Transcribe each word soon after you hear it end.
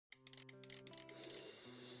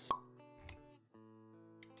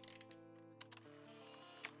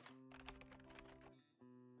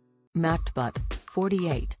Matt Tebbutt,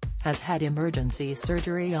 48, has had emergency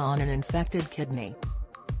surgery on an infected kidney.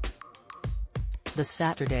 The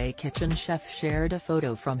Saturday Kitchen chef shared a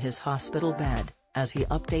photo from his hospital bed, as he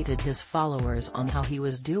updated his followers on how he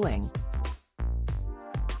was doing.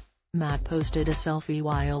 Matt posted a selfie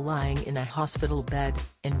while lying in a hospital bed,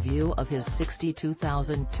 in view of his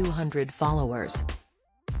 62,200 followers.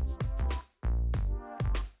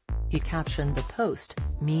 He captioned the post,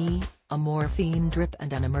 "Me, a morphine drip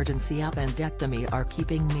and an emergency appendectomy are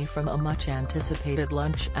keeping me from a much-anticipated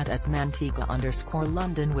lunch at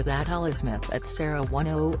Manteca_London with Alice Smith at Sarah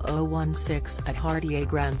 10016 at Hardier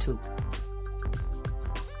Grand Toup.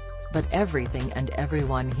 But everything and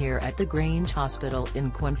everyone here at the Grange Hospital in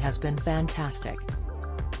Quint has been fantastic.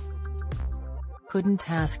 Couldn't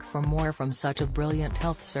ask for more from such a brilliant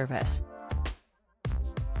health service.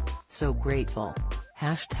 So grateful.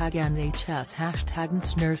 #NHS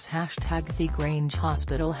 #Nurse #The Grange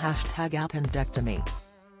Hospital #appendectomy."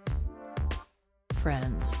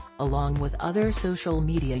 Friends, along with other social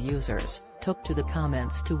media users, took to the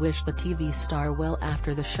comments to wish the TV star well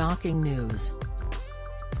after the shocking news.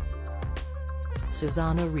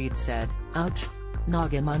 Susanna Reid said, "Ouch."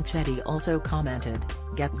 Naga Munchetti also commented,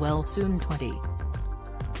 "Get well soon 20.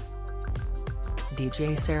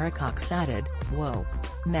 DJ Sarah Cox added, "Whoa.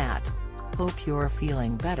 Matt. Hope you're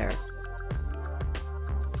feeling better.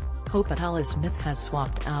 Hope Alice Smith has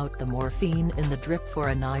swapped out the morphine in the drip for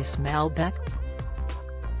a nice Malbec."